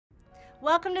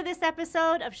Welcome to this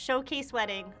episode of Showcase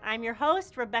Wedding. I'm your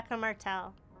host, Rebecca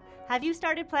Martel. Have you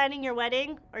started planning your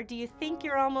wedding, or do you think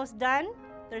you're almost done?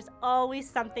 There's always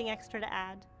something extra to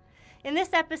add. In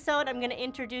this episode, I'm going to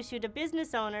introduce you to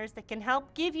business owners that can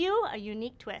help give you a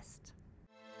unique twist.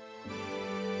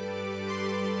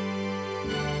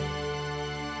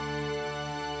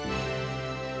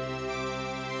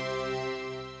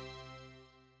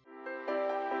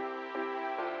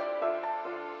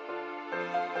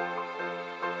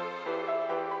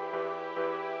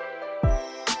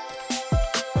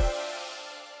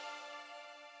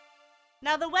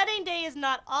 Now, the wedding day is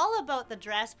not all about the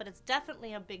dress, but it's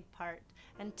definitely a big part.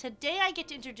 And today I get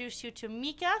to introduce you to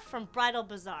Mika from Bridal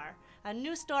Bazaar, a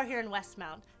new store here in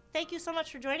Westmount. Thank you so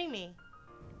much for joining me.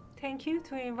 Thank you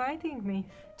for inviting me.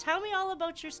 Tell me all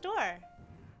about your store.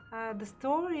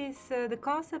 The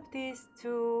concept is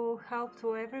to help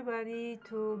to everybody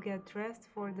to get dressed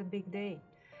for the big day.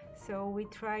 So we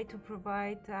try to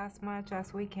provide as much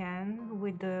as we can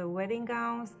with the wedding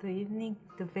gowns, the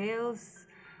veils,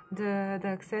 the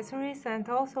accessories, and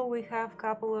also we have a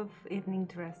couple of evening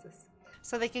dresses.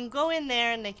 So they can go in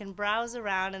there and they can browse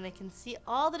around and they can see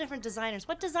all the different designers.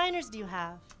 What designers do you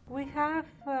have? We have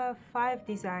 5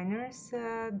 designers.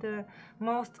 The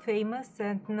most famous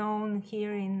and known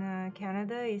here in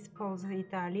Canada is Posa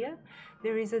Italia.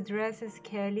 There is a dresses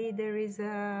Kelly. There is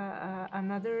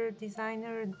another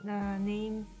designer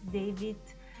named David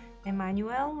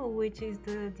Emmanuel, which is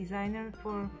the designer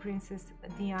for Princess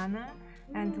Diana.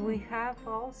 And we have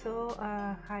also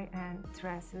high-end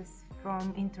dresses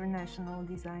from international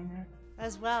designer.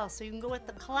 As well, so you can go with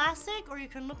the classic or you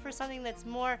can look for something that's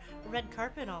more red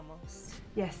carpet almost.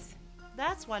 Yes.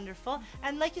 That's wonderful.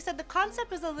 And like you said, the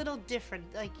concept is a little different.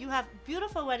 Like you have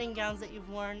beautiful wedding gowns that you've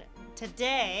worn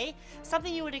today,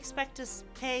 something you would expect to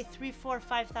pay $3,000,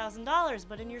 $4,000, $5,000,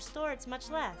 but in your store it's much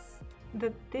less.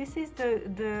 This is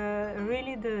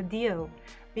really the deal,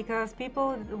 because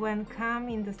people when come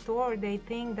in the store they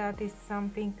think that is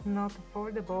something not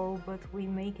affordable, but we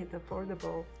make it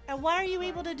affordable. And why are you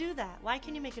able to do that? Why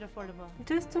can you make it affordable?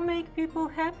 Just to make people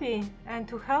happy and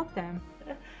to help them.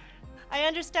 I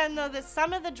understand though that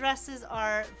some of the dresses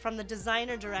are from the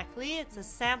designer directly. It's a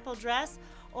sample dress,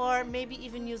 or maybe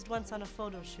even used once on a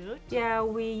photo shoot. Yeah,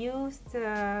 we used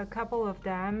a couple of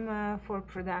them for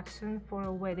production for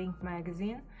a wedding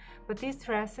magazine. But these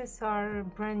dresses are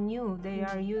brand new. They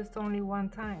are used only one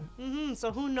time.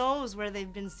 So who knows where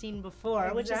they've been seen before,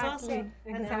 Exactly. which is also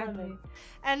an element.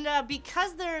 And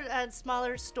because they're a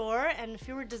smaller store and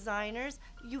fewer designers,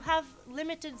 you have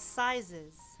limited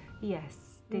sizes. Yes.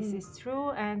 This is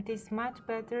true, and it's much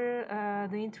better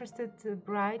the interested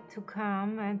bride to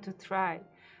come and to try,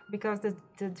 because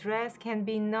the dress can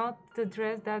be not the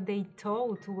dress that they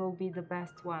thought will be the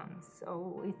best one.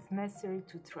 So it's necessary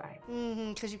to try.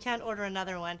 Because you can't order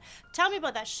another one. Tell me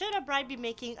about that. Should a bride be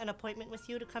making an appointment with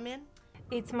you to come in?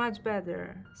 It's much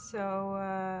better.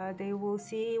 So they will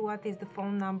see what is the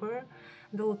phone number.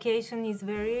 The location is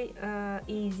very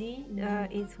easy.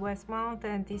 It's Westmount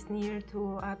and it's near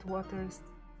to Atwater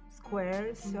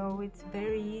Square, so it's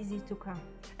very easy to come.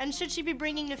 And should she be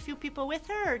bringing a few people with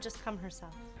her or just come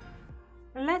herself?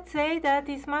 Let's say that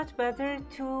it's much better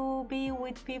to be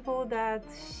with people that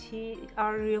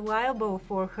are reliable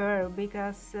for her,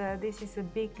 because this is a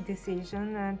big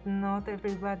decision and not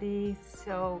everybody is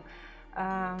so...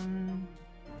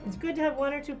 It's good to have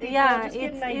one or two people. Yeah, just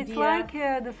get an idea. It's like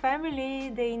the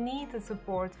family, they need the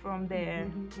support from there.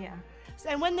 Yeah.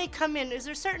 And when they come in, is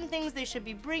there certain things they should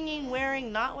be bringing,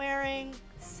 wearing, not wearing?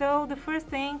 So the first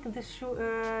thing,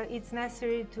 it's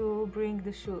necessary to bring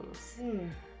the shoes.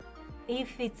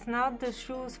 If it's not the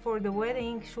shoes for the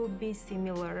wedding, should be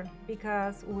similar,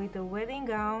 because with the wedding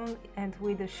gown and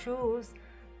with the shoes,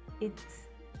 it's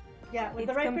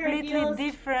the right completely pair of heels,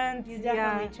 different. You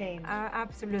definitely change.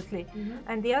 Absolutely.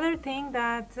 And the other thing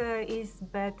that is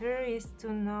better is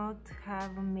to not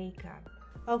have makeup.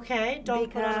 Okay,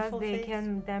 don't put on a full because they face.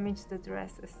 can damage the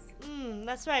dresses.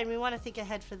 That's right. We want to think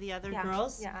ahead for the other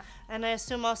girls. Yeah. And I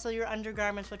assume also your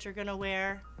undergarments, what you're going to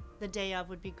wear the day of,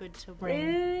 would be good to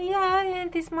bring. Yeah,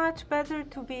 and it's much better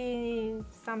to be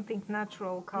something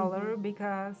natural color,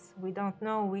 because we don't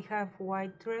know. We have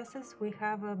white dresses, we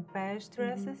have beige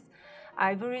dresses,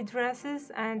 ivory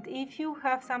dresses, and if you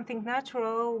have something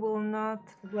natural, will not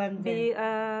be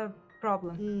a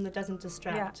problem. It doesn't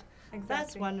distract. Yeah. Exactly.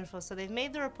 That's wonderful. So they've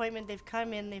made their appointment, they've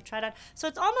come in, they've tried on. So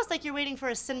it's almost like you're waiting for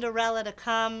a Cinderella to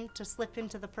come to slip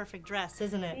into the perfect dress,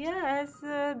 isn't it? Yes,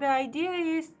 the idea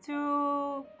is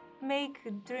to make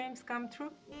dreams come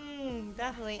true.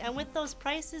 Definitely. And with those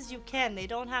prices, you can. They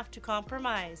don't have to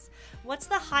compromise. What's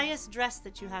the highest dress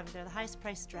that you have there? The highest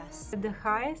price dress? The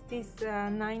highest is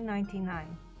 $9.99.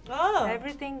 Oh.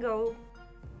 Everything go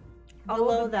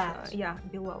Below that. Yeah,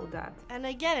 below that. And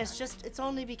again, it's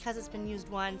only because it's been used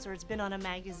once or it's been on a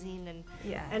magazine. And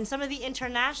Yes. and some of the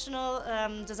international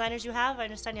designers you have, I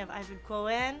understand you have Ivan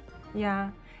Cohen. Yeah,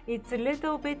 it's a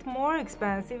little bit more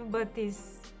expensive, but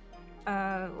it's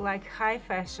like high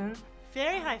fashion.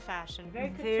 Very high fashion. Very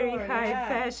couture. Very high yeah.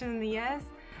 fashion, yes.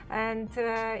 And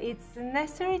it's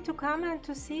necessary to come and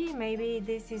to see. Maybe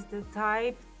this is the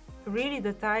type, really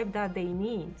the type that they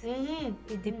need.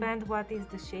 It depends what is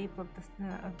the shape of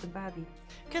the body.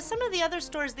 Because some of the other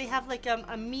stores, they have like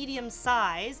a medium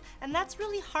size, and that's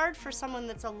really hard for someone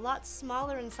that's a lot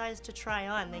smaller in size to try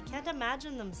on. They can't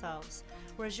imagine themselves,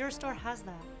 whereas your store has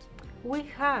that. We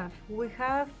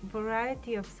have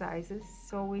variety of sizes,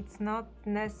 so it's not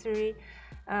necessary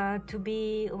to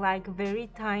be like very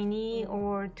tiny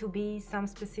or to be some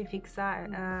specific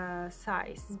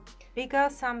size,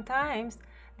 because sometimes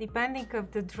depending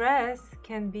of the dress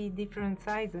can be different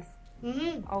sizes.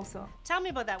 Also. Tell me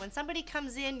about that. When somebody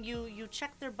comes in, you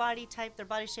check their body type, their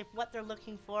body shape, what they're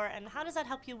looking for, and how does that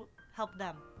help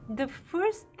them? The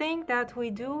first thing that we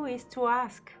do is to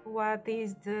ask what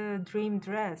is the dream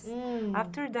dress.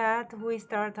 After that, we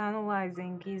start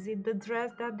analyzing, is it the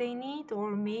dress that they need,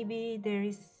 or maybe there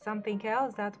is something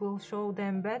else that will show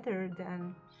them better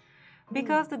than.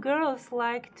 Because the girls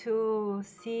like to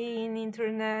see in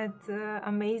internet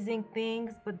amazing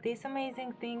things, but these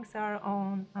amazing things are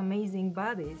on amazing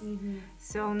bodies.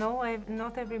 So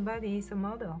not everybody is a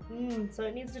model. So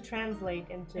it needs to translate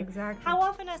into. Exactly. How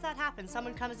often has that happened?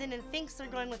 Someone comes in and thinks they're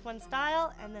going with one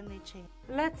style, and then they change.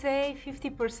 Let's say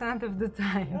 50% of the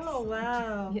time. Oh,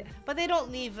 wow. Yes. But they don't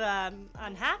leave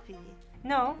unhappy.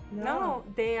 No,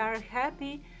 they are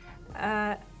happy.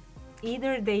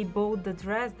 Either they bought the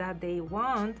dress that they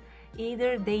want,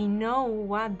 either they know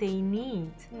what they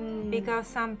need. Because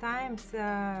sometimes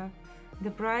the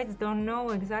brides don't know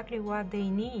exactly what they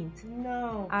need.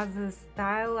 No. As a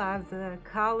style, as a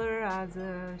color, as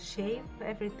a shape,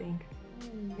 everything.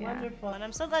 Wonderful. And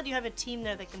I'm so glad you have a team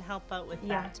there that can help out with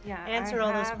that. Yeah. Answer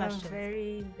all those questions. I have a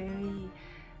very, very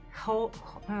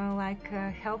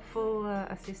helpful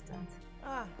assistant.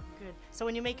 Ah, good. So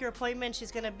when you make your appointment,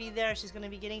 she's going to be there. She's going to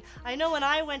be getting. I know when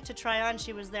I went to try on,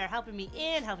 she was there helping me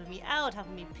in, helping me out,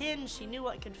 helping me pin. She knew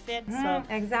what could fit. So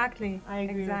exactly. I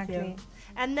agree with you.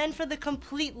 And then for the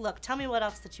complete look, tell me what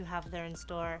else that you have there in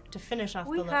store to finish off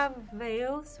the look. We have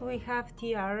veils, we have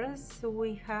tiaras,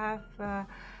 we have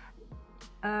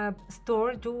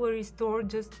jewelry store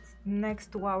just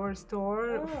next to our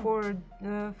store for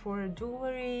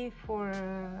jewelry, for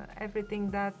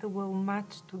everything that will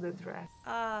match to the dress.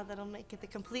 That'll make it the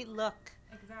complete look.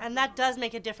 Exactly. And that does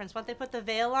make a difference. Once they put the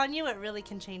veil on you, it really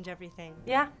can change everything.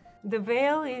 Yeah, the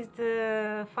veil is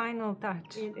the final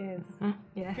touch. It is.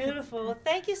 Yeah. Beautiful. Well,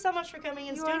 thank you so much for coming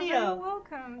in studio. You are very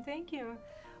welcome. Thank you.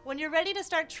 When you're ready to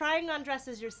start trying on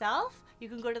dresses yourself, you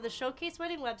can go to the Showcase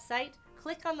Wedding website,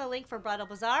 click on the link for Bridal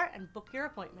Bazaar, and book your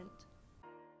appointment.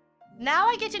 Now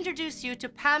I get to introduce you to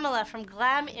Pamela from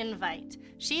Glam Invite.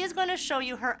 She is going to show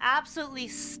you her absolutely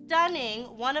stunning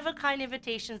one-of-a-kind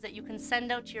invitations that you can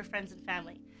send out to your friends and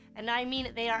family. And I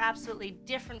mean, they are absolutely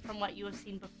different from what you have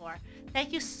seen before.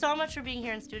 Thank you so much for being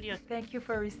here in studio. Thank you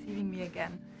for receiving me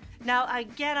again. Now,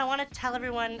 again, I want to tell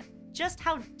everyone just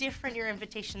how different your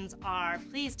invitations are.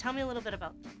 Please tell me a little bit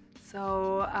about them.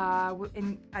 So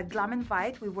at Glam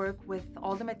Invite, we work with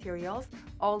all the materials,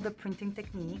 all the printing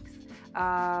techniques.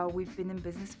 We've been in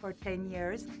business for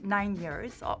 9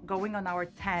 years, going on our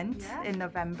 10th in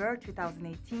November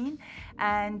 2018.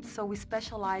 And so we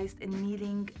specialized in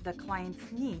meeting the client's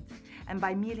needs. And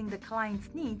by meeting the client's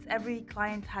needs, every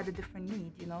client had a different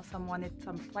need. You know, some wanted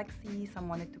some plexi, some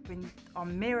wanted to print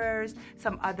on mirrors,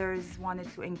 some others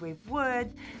wanted to engrave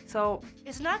wood. So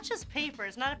it's not just paper.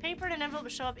 It's not a paper and an envelope to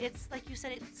show up. It's like you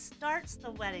said, it starts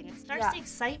the wedding. It starts the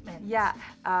excitement. Yeah.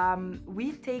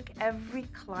 We take every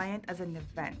client as an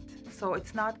event. So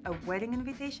it's not a wedding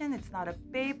invitation. It's not a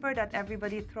paper that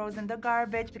everybody throws in the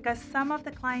garbage, because some of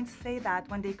the clients say that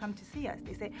when they come to see us.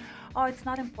 They say, oh, it's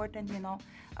not important, you know.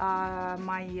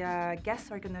 My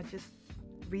guests are going to just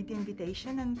read the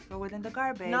invitation and throw it in the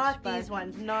garbage. Not these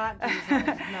ones, not these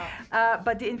ones, no.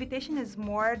 But the invitation is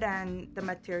more than the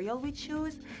material we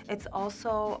choose. It's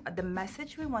also the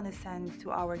message we want to send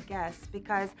to our guests,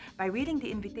 because by reading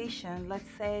the invitation, let's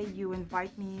say you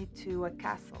invite me to a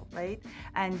castle, right?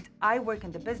 And I work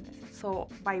in the business. So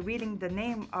by reading the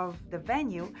name of the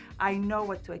venue, I know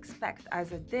what to expect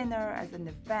as a dinner, as an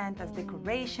event, as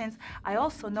decorations. I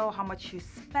also know how much you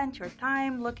spent your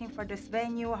time looking for this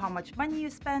venue, how much money you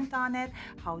spent on it,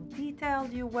 how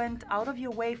detailed you went out of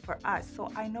your way for us.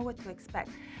 So I know what to expect.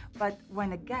 But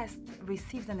when a guest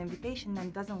receives an invitation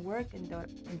and doesn't work in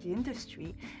the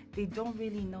industry, they don't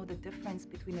really know the difference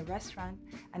between a restaurant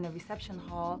and a reception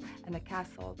hall and a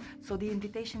castle. So the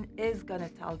invitation is gonna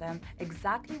tell them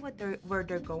exactly where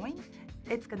they're going.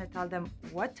 It's gonna tell them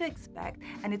what to expect,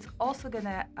 and it's also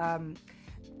gonna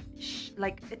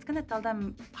it's gonna tell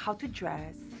them how to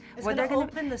dress. It's going to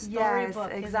open the storybook,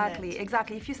 yes,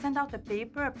 exactly. If you send out a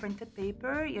printed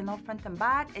paper, front and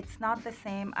back, it's not the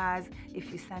same as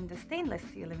if you send a stainless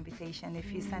steel invitation,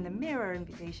 if you send a mirror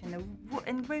invitation,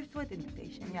 engraved wood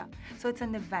invitation, yeah. So it's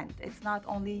an event. It's not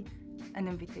only an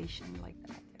invitation like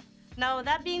that. Now,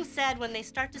 that being said, when they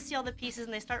start to see all the pieces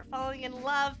and they start falling in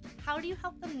love, how do you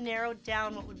help them narrow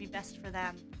down what would be best for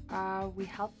them? We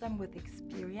help them with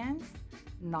experience,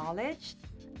 knowledge,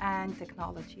 and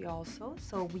technology also.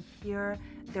 So we hear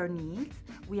their needs.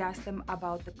 We ask them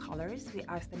about the colors. We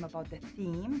ask them about the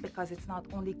theme, because it's not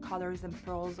only colors and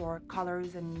pearls or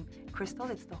colors and crystal,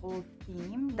 it's the whole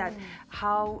theme. That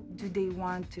how do they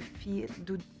want to feel,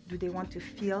 do they want to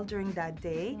feel during that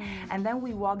day? And then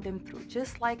we walk them through,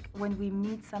 just like when we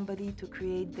meet somebody to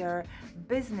create their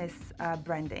business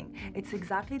branding. It's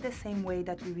exactly the same way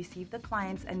that we receive the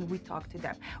clients and we talk to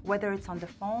them, whether it's on the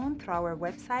phone, through our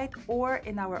website, or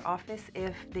in our office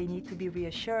if they need to be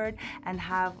reassured and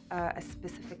have a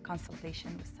specific consultation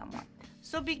with someone.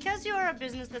 So because you are a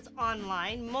business that's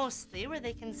online, mostly, where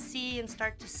they can see and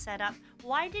start to set up,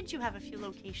 why did you have a few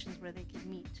locations where they could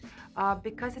meet?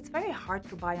 Because it's very hard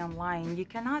to buy online. You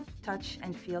cannot touch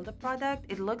and feel the product.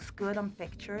 It looks good on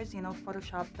pictures.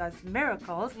 Photoshop does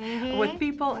miracles with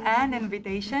people and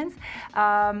invitations.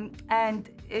 And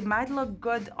it might look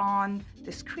good on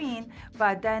the screen,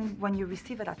 but then when you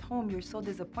receive it at home, you're so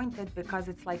disappointed, because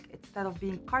it's like, instead of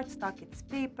being cardstock, it's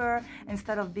paper.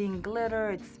 Instead of being glitter,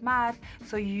 it's matte.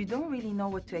 So you don't really know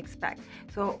what to expect.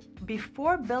 So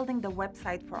before building the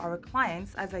website for our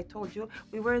clients, as I told you,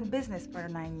 we were in business for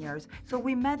 9 years. So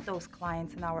we met those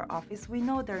clients in our office. We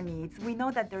know their needs. We know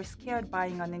that they're scared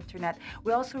buying on internet.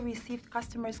 We also received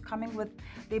customers coming with,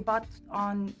 they bought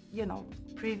on,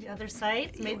 Other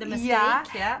sites, made the mistake.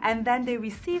 Yeah. And then they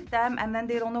receive them, and then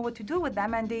they don't know what to do with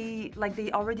them, and they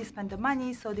already spent the money,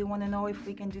 so they want to know if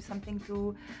we can do something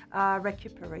to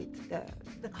recuperate the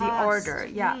order.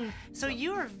 Yeah. So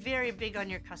you are very big on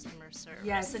your customer service.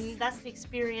 Yes. And that's the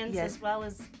experience as well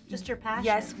as just your passion.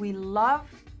 Yes, we love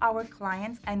our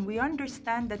clients, and we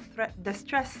understand the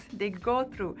stress they go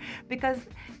through, because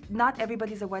not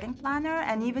everybody's a wedding planner,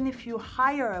 and even if you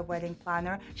hire a wedding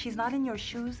planner, she's not in your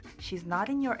shoes, she's not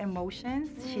in your emotions,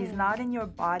 she's not in your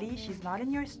body, she's not in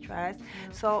your stress.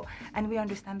 So, and we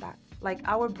understand that. Like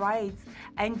our brides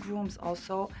and grooms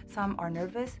also, some are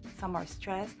nervous, some are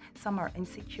stressed, some are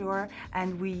insecure,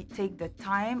 and we take the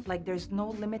time, like there's no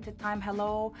limited time.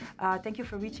 Hello, thank you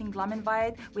for reaching Glam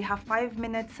Invite. We have 5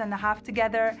 minutes and a half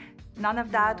together. None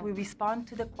of that. We respond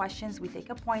to the questions, we take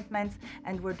appointments,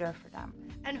 and we're there for them.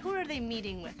 And who are they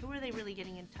meeting with? Who are they really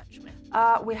getting in touch with?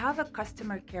 We have a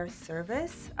customer care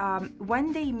service.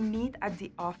 When they meet at the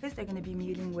office, they're going to be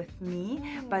meeting with me,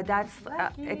 but that's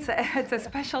it's a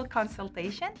special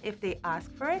consultation if they ask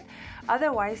for it.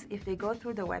 Otherwise, if they go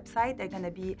through the website, they're going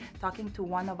to be talking to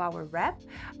one of our rep,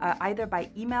 either by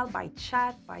email, by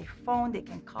chat, by phone. They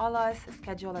can call us,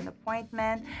 schedule an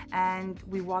appointment, and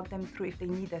we walk them through. If they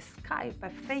need a Skype, a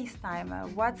FaceTime, a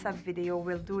WhatsApp video,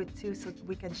 we'll do it too, so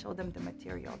we can show them the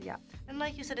material. Yeah. And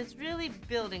like you said, it's really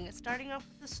building. It's starting off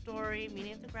with the story,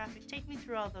 meaning of the graphic. Take me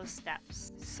through all those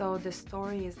steps. So the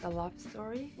story is the love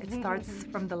story. It starts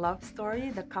from the love story.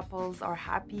 The couples are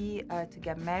happy to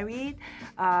get married.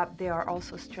 They are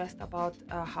also stressed about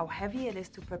how heavy it is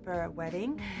to prepare a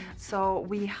wedding. So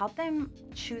we help them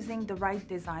choosing the right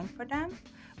design for them.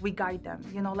 We guide them.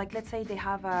 Like let's say they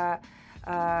have a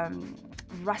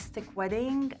rustic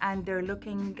wedding and they're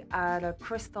looking at a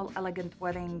crystal elegant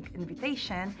wedding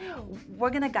invitation. We're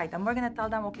gonna guide them. We're gonna tell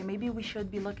them, okay, maybe we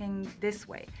should be looking this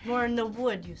way. More in the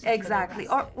wood, you said. Exactly.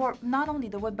 Or not only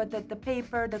the wood, but the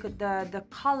paper, the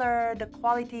color, the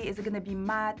quality. Is it gonna be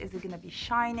matte? Is it gonna be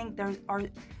shining?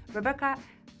 Rebecca,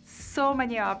 so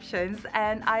many options,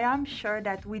 and I am sure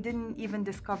that we didn't even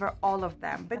discover all of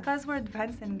them because we're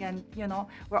advancing, and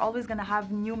we're always going to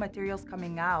have new materials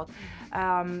coming out.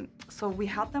 So we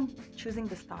help them choosing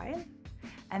the style,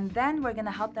 and then we're going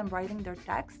to help them writing their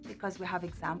text because we have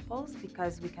examples,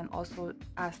 because we can also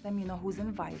ask them, who's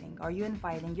inviting? Are you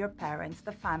inviting your parents,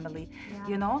 the family,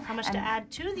 How much to add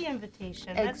to the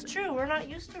invitation. That's true. We're not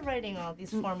used to writing all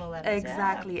these formal letters.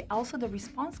 Exactly. Yeah. Also the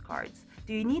response cards.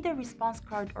 Do you need a response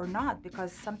card or not?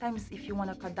 Because sometimes if you want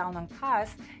to cut down on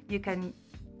costs, you can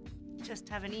just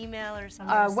have an email or some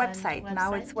website.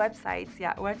 Now it's websites.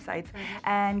 Yeah, websites.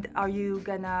 And are you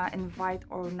gonna invite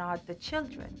or not the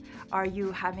children? Are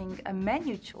you having a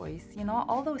menu choice?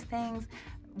 All those things.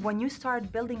 When you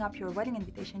start building up your wedding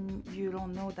invitation, you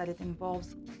don't know that it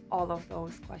involves all of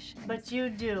those questions. But you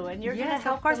do, and you're gonna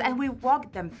help of course, and we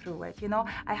walk them through it.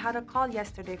 I had a call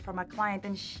yesterday from a client,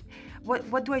 and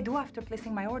what do I do after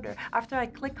placing my order? After I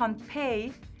click on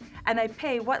pay, and I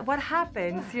pay, what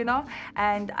happens,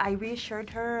 And I reassured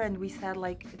her, and we said,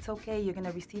 it's okay, you're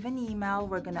gonna receive an email,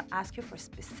 we're gonna ask you for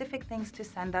specific things to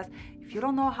send us. If you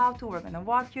don't know how to, we're gonna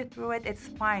walk you through it. It's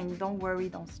fine, don't worry,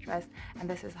 don't stress. And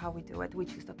this is how we do it. We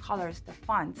choose the colors, the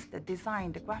fonts, the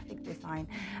design, the graphic design,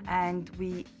 and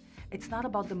it's not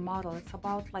about the model, it's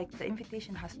about the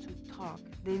invitation has to talk.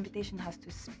 The invitation has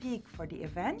to speak for the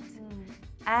event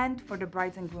and for the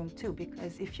brides and groom too,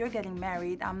 because if you're getting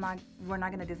married, we're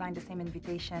not gonna design the same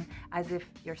invitation as if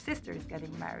your sister is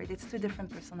getting married. It's two different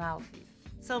personalities.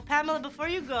 So Pamela, before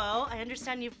you go, I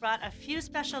understand you've brought a few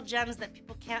special gems that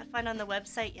people can't find on the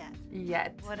website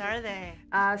yet. What are they?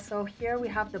 So here we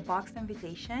have the boxed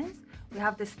invitations. We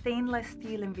have the stainless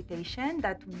steel invitation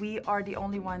that we are the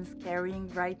only ones carrying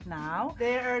right now.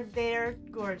 They're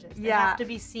gorgeous. They have to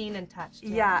be seen and touched.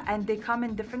 Yeah, and they come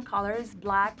in different colors: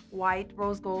 black, white,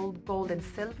 rose gold, gold, and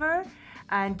silver,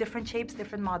 and different shapes,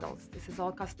 different models. This is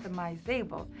all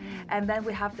customizable. And then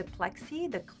we have the plexi,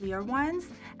 the clear ones,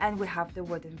 and we have the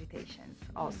wood invitations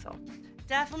also.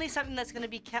 Definitely something that's going to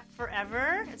be kept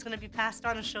forever. It's going to be passed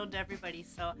on and showed to everybody.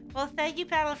 So, well, thank you,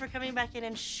 Pamela, for coming back in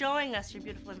and showing us your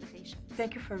beautiful invitations.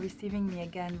 Thank you for receiving me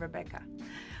again, Rebecca.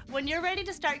 When you're ready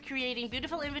to start creating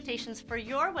beautiful invitations for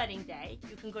your wedding day,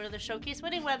 you can go to the Showcase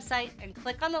Wedding website and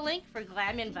click on the link for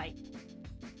Glam Invite.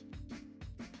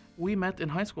 We met in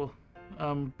high school.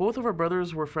 Both of our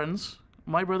brothers were friends.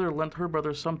 My brother lent her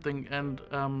brother something and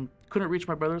couldn't reach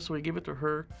my brother, so he gave it to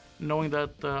her, knowing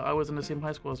that I was in the same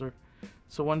high school as her.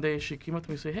 So one day she came up to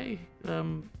me and said, "Hey,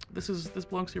 this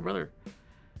belongs to your brother."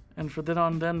 And from then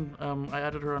on, I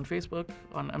added her on Facebook,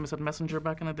 on MSN Messenger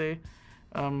back in the day.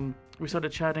 We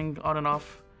started chatting on and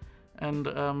off, and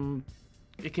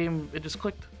it just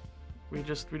clicked. We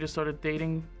just started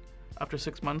dating after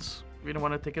 6 months. We didn't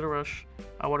want to take it a rush.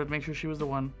 I wanted to make sure she was the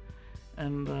one,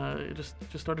 and it just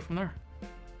started from there.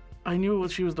 I knew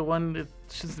she was the one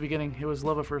since the beginning. It was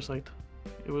love at first sight.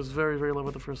 It was very, very love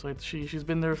at the first sight. She's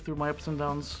been there through my ups and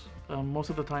downs most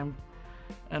of the time,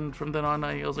 and from then on,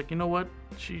 I was like, you know what?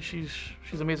 She's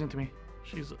amazing to me.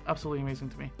 She's absolutely amazing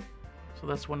to me. So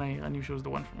that's when I knew she was the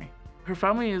one for me. Her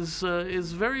family is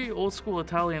very old school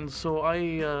Italian, so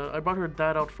I brought her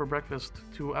dad out for breakfast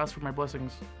to ask for my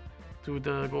blessings, to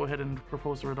go ahead and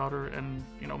propose to her daughter and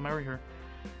marry her.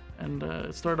 And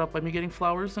it started off by me getting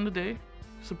flowers in the day,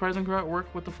 surprising her at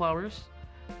work with the flowers.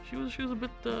 She was a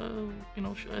bit,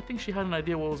 I think she had an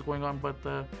idea what was going on, but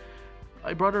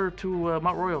I brought her to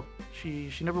Mount Royal.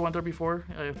 She never went there before.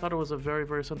 I thought it was a very,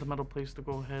 very sentimental place to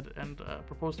go ahead and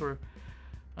propose to her.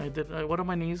 I went on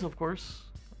my knees, of course.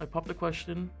 I popped the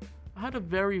question. I had a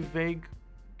very vague,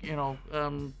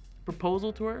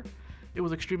 proposal to her. It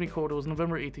was extremely cold. It was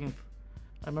November 18th.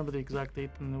 I remember the exact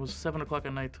date, and it was 7 o'clock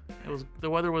at night. The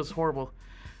weather was horrible.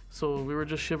 So we were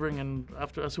just shivering, and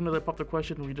as soon as I popped the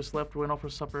question, we just left, went out for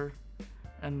supper,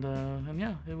 and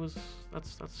yeah,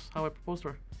 that's how I proposed to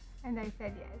her. And I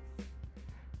said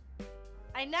yes.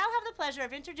 I now have the pleasure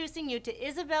of introducing you to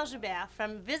Isabelle Joubert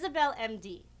from Visibel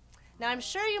MD. Now, I'm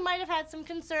sure you might have had some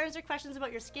concerns or questions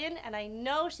about your skin, and I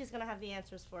know she's going to have the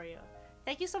answers for you.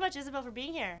 Thank you so much, Isabelle, for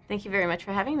being here. Thank you very much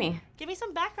for having me. Give me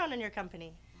some background on your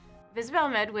company.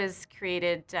 Visibel Med was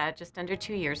created just under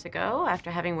 2 years ago. After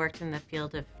having worked in the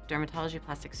field of dermatology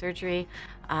plastic surgery,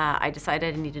 I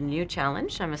decided I needed a new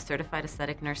challenge. I'm a certified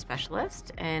aesthetic nurse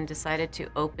specialist and decided to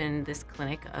open this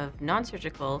clinic of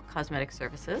non-surgical cosmetic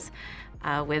services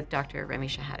with Dr. Remy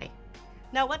Shahade.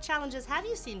 Now, what challenges have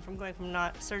you seen from going from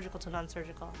surgical to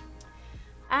non-surgical?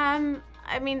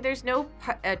 I mean, there's no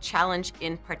challenge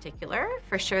in particular.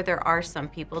 For sure, there are some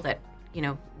people that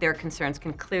their concerns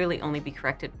can clearly only be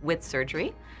corrected with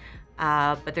surgery.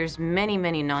 But there's many,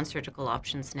 many non-surgical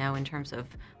options now in terms of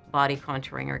body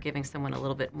contouring or giving someone a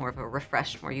little bit more of a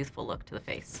refreshed, more youthful look to the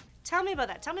face. Tell me about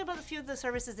that. Tell me about a few of the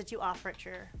services that you offer at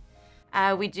your...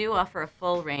 We do offer a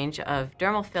full range of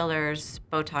dermal fillers,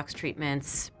 Botox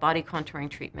treatments, body contouring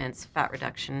treatments, fat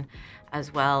reduction,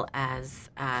 as well as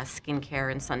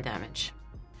skincare and sun damage.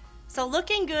 So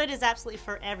looking good is absolutely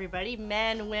for everybody,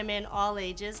 men, women, all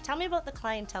ages. Tell me about the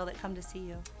clientele that come to see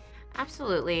you.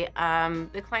 Absolutely.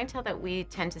 The clientele that we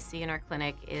tend to see in our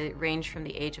clinic range from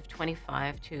the age of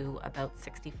 25 to about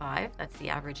 65. That's the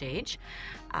average age.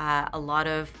 A lot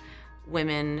of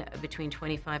women between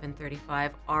 25 and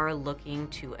 35 are looking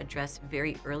to address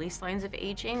very early signs of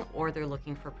aging, or they're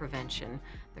looking for prevention.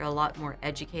 They're a lot more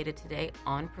educated today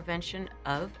on prevention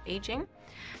of aging.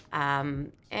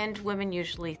 And women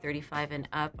usually 35 and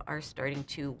up are starting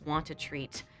to want to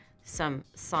treat some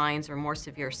signs or more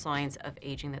severe signs of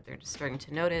aging that they're starting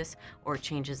to notice, or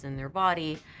changes in their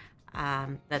body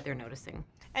that they're noticing.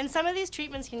 And some of these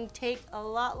treatments can take a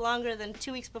lot longer than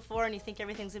 2 weeks before, and you think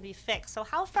everything's gonna be fixed. So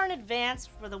how far in advance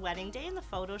for the wedding day and the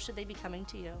photo should they be coming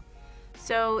to you?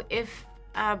 So if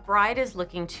a bride is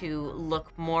looking to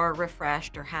look more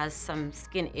refreshed or has some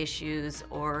skin issues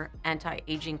or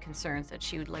anti-aging concerns that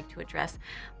she would like to address,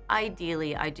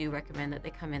 ideally, I do recommend that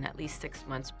they come in at least 6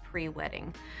 months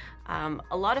pre-wedding.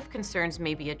 A lot of concerns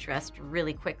may be addressed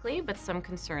really quickly, but some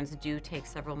concerns do take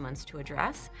several months to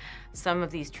address. Some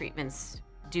of these treatments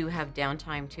do have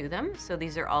downtime to them, so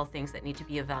these are all things that need to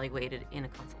be evaluated in a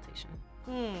consultation.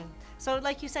 So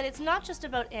like you said, it's not just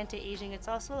about anti-aging, it's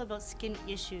also about skin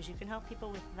issues. You can help people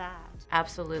with that.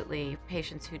 Absolutely.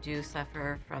 Patients who do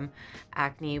suffer from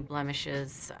acne,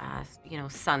 blemishes,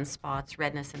 sunspots,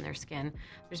 redness in their skin,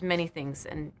 there's many things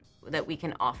that we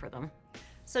can offer them.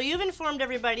 So you've informed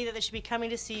everybody that they should be coming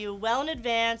to see you well in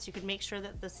advance. You can make sure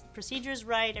that the procedure's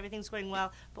right, everything's going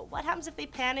well. But what happens if they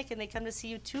panic and they come to see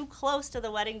you too close to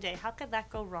the wedding day? How could that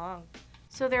go wrong?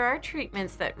 So there are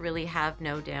treatments that really have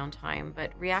no downtime,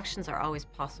 but reactions are always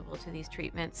possible to these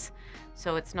treatments.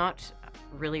 So it's not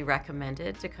really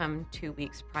recommended to come 2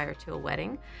 weeks prior to a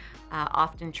wedding.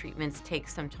 Often treatments take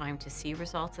some time to see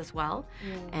results as well.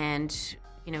 And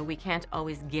we can't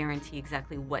always guarantee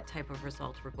exactly what type of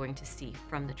result we're going to see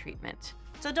from the treatment.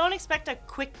 So don't expect a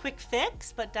quick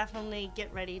fix, but definitely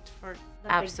get ready for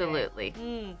the Absolutely. big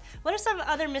day. What are some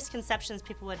other misconceptions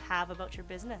people would have about your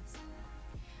business?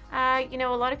 A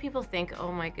lot of people think,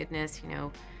 oh my goodness,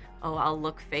 oh, I'll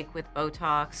look fake with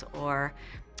Botox, or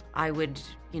I would,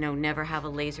 never have a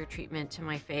laser treatment to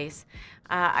my face.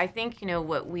 I think,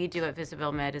 what we do at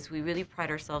Visibel Med is we really pride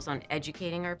ourselves on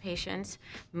educating our patients,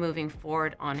 moving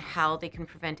forward on how they can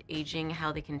prevent aging,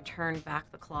 how they can turn back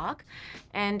the clock.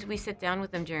 And we sit down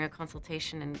with them during a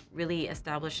consultation and really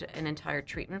establish an entire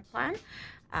treatment plan,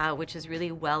 which is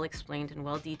really well explained and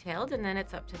well detailed. And then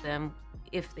it's up to them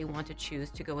if they want to choose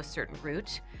to go a certain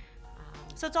route.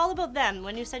 So it's all about them.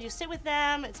 When you said you sit with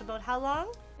them, it's about how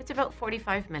long? It's about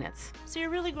 45 minutes. So you're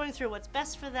really going through what's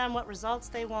best for them, what results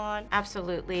they want.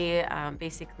 Absolutely.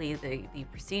 Basically, the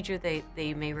procedure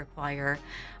they may require,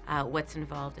 what's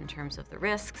involved in terms of the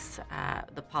risks,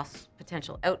 the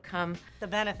potential outcome. The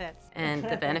benefits. And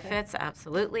the benefits,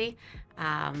 absolutely.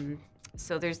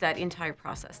 So there's that entire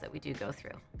process that we do go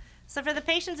through. So for the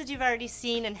patients that you've already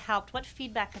seen and helped, what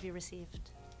feedback have you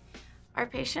received? Our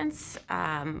patients,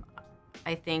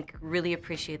 I think, really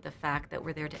appreciate the fact that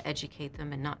we're there to educate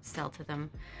them and not sell to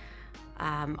them.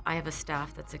 I have a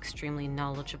staff that's extremely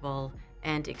knowledgeable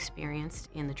and experienced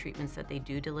in the treatments that they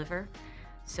do deliver.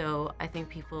 So I think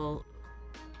people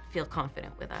feel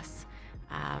confident with us,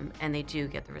 and they do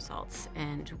get the results.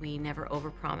 And we never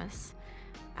overpromise.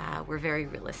 We're very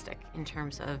realistic in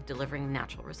terms of delivering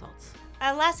natural results.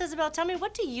 Last, Isabel, tell me,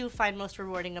 what do you find most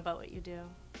rewarding about what you do?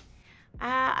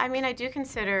 I do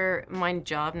consider my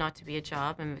job not to be a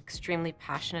job. I'm extremely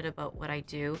passionate about what I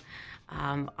do.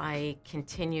 I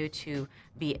continue to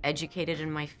be educated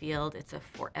in my field. It's a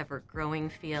forever growing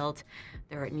field.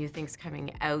 There are new things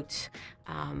coming out.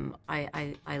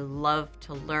 I love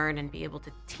to learn and be able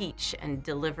to teach and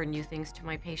deliver new things to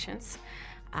my patients.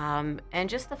 And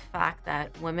just the fact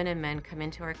that women and men come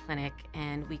into our clinic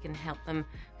and we can help them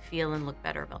feel and look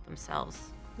better about themselves.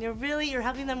 You're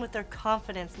helping them with their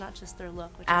confidence, not just their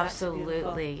look. Which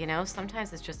Absolutely.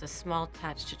 Sometimes it's just a small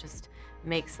touch to just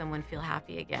make someone feel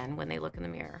happy again when they look in the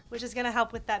mirror. Which is going to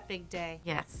help with that big day.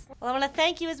 Yes. Well, I want to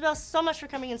thank you, Isabel, so much for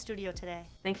coming in studio today.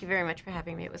 Thank you very much for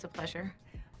having me. It was a pleasure.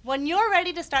 When you're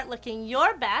ready to start looking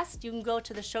your best, you can go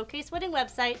to the Showcase Wedding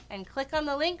website and click on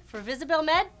the link for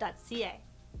visibelmed.ca.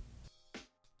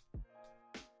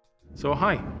 So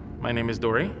hi, my name is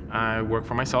Dory. I work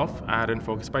for myself at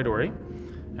Focus by Dory,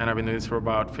 and I've been doing this for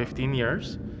about 15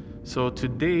 years. So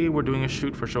today we're doing a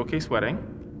shoot for Showcase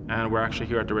Wedding, and we're actually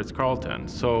here at the Ritz-Carlton.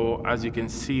 So as you can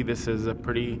see, this is a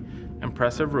pretty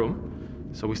impressive room.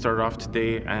 So we started off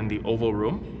today in the oval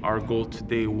room. Our goal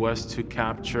today was to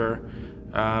capture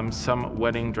some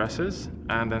wedding dresses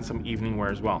and then some evening wear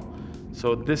as well.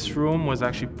 So this room was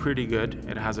actually pretty good.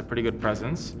 It has a pretty good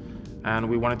presence. And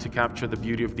we wanted to capture the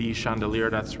beauty of the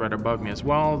chandelier that's right above me as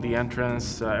well, the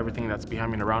entrance, everything that's behind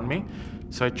me and around me.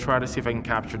 So I try to see if I can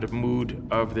capture the mood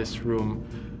of this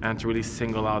room and to really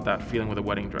single out that feeling with a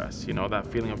wedding dress. You know, that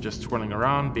feeling of just twirling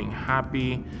around, being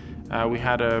happy. We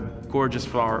had a gorgeous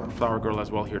flower girl as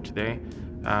well here today.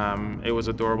 It was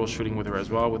adorable shooting with her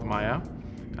as well, with Maya.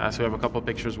 So we have a couple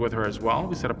pictures with her as well.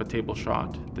 We set up a table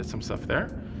shot, did some stuff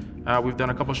there. We've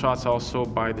done a couple shots also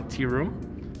by the tea room.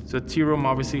 So the tea room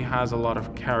obviously has a lot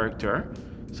of character.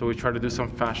 So we try to do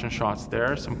some fashion shots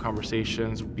there, some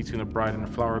conversations between the bride and the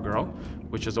flower girl,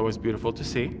 which is always beautiful to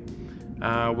see.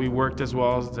 We worked as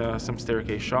well as some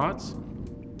staircase shots.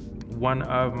 One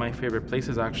of my favorite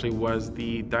places actually was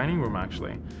the dining room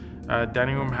actually.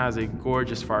 Dining room has a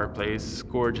gorgeous fireplace,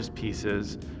 gorgeous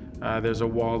pieces. There's a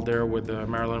wall there with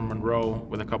Marilyn Monroe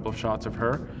with a couple of shots of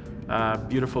her.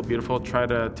 Beautiful, beautiful.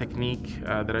 Tried a technique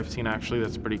that I've seen actually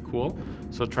that's pretty cool.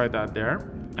 So tried that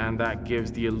there. And that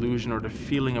gives the illusion or the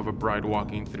feeling of a bride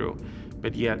walking through,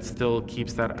 but yet still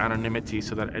keeps that anonymity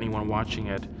so that anyone watching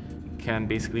it can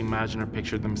basically imagine or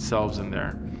picture themselves in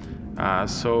there.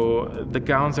 So the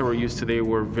gowns that were used today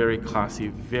were very classy,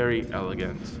 very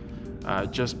elegant.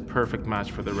 Just perfect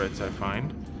match for the Ritz, I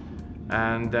find.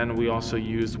 And then we also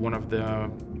used one of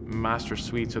the master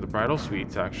suites or the bridal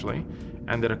suites actually,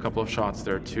 and did a couple of shots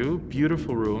there too.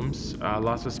 Beautiful rooms,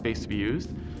 lots of space to be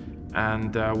used.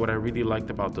 And what I really liked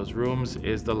about those rooms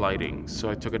is the lighting. So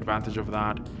I took advantage of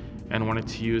that and wanted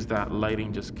to use that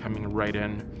lighting just coming right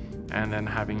in and then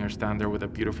having her stand there with a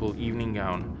beautiful evening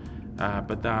gown.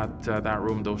 But that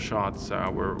room, those shots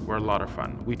were a lot of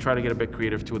fun. We try to get a bit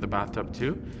creative too with the bathtub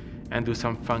too and do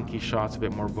some funky shots, a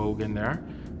bit more Vogue in there.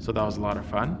 So that was a lot of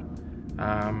fun.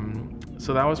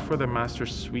 So that was for the master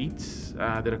suites.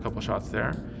 Did a couple shots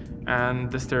there.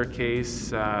 And the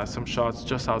staircase, some shots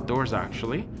just outdoors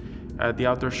actually. The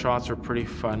outdoor shots are pretty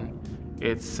fun.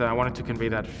 I wanted to convey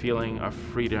that feeling of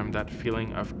freedom, that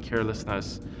feeling of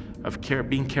carelessness, of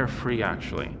being carefree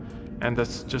actually. And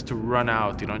that's just to run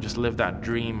out, you know, just live that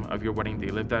dream of your wedding day,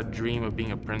 live that dream of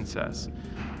being a princess.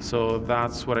 So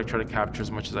that's what I try to capture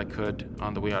as much as I could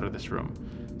on the way out of this room.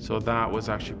 So that was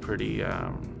actually pretty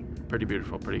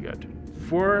beautiful, pretty good.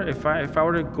 If I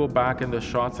were to go back in the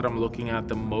shots that I'm looking at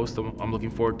the most, I'm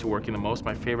looking forward to working the most,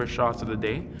 my favorite shots of the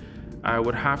day, I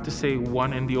would have to say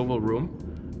one in the oval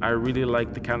room. I really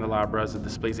like the candelabras, the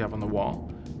displays they have on the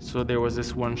wall. So there was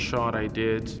this one shot I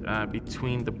did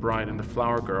between the bride and the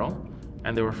flower girl,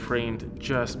 and they were framed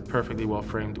just perfectly well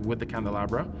framed with the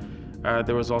candelabra.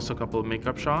 There was also a couple of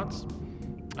makeup shots.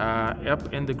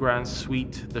 Up in the grand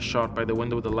suite, the shot by the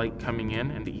window with the light coming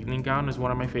in the evening gown is one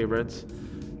of my favorites.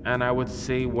 And I would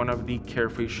say one of the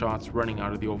carefree shots running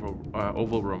out of the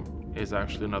oval room is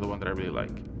actually another one that I really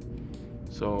like.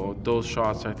 So those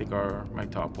shots I think are my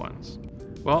top ones.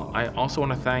 Well, I also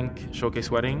want to thank Showcase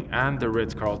Wedding and the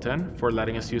Ritz-Carlton for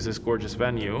letting us use this gorgeous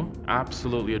venue.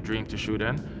 Absolutely a dream to shoot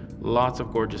in. Lots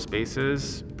of gorgeous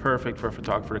spaces, perfect for a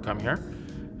photographer to come here.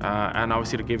 And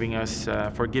obviously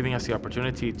for giving us the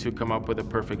opportunity to come up with a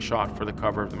perfect shot for the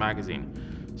cover of the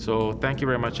magazine. So thank you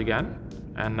very much again.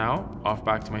 And now off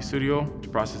back to my studio to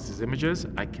process these images.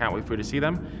 I can't wait for you to see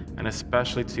them, and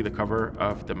especially to see the cover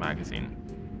of the magazine.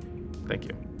 Thank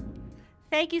you.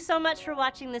 Thank you so much for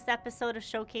watching this episode of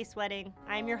Showcase Wedding.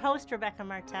 I'm your host, Rebecca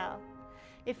Martel.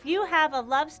 If you have a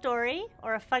love story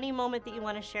or a funny moment that you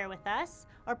want to share with us,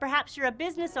 or perhaps you're a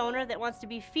business owner that wants to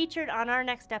be featured on our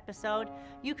next episode,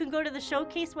 you can go to the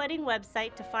Showcase Wedding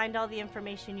website to find all the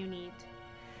information you need.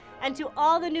 And to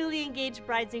all the newly engaged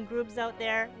brides and grooms out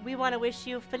there, we want to wish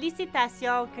you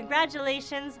felicitations,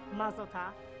 congratulations, mazel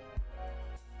tov.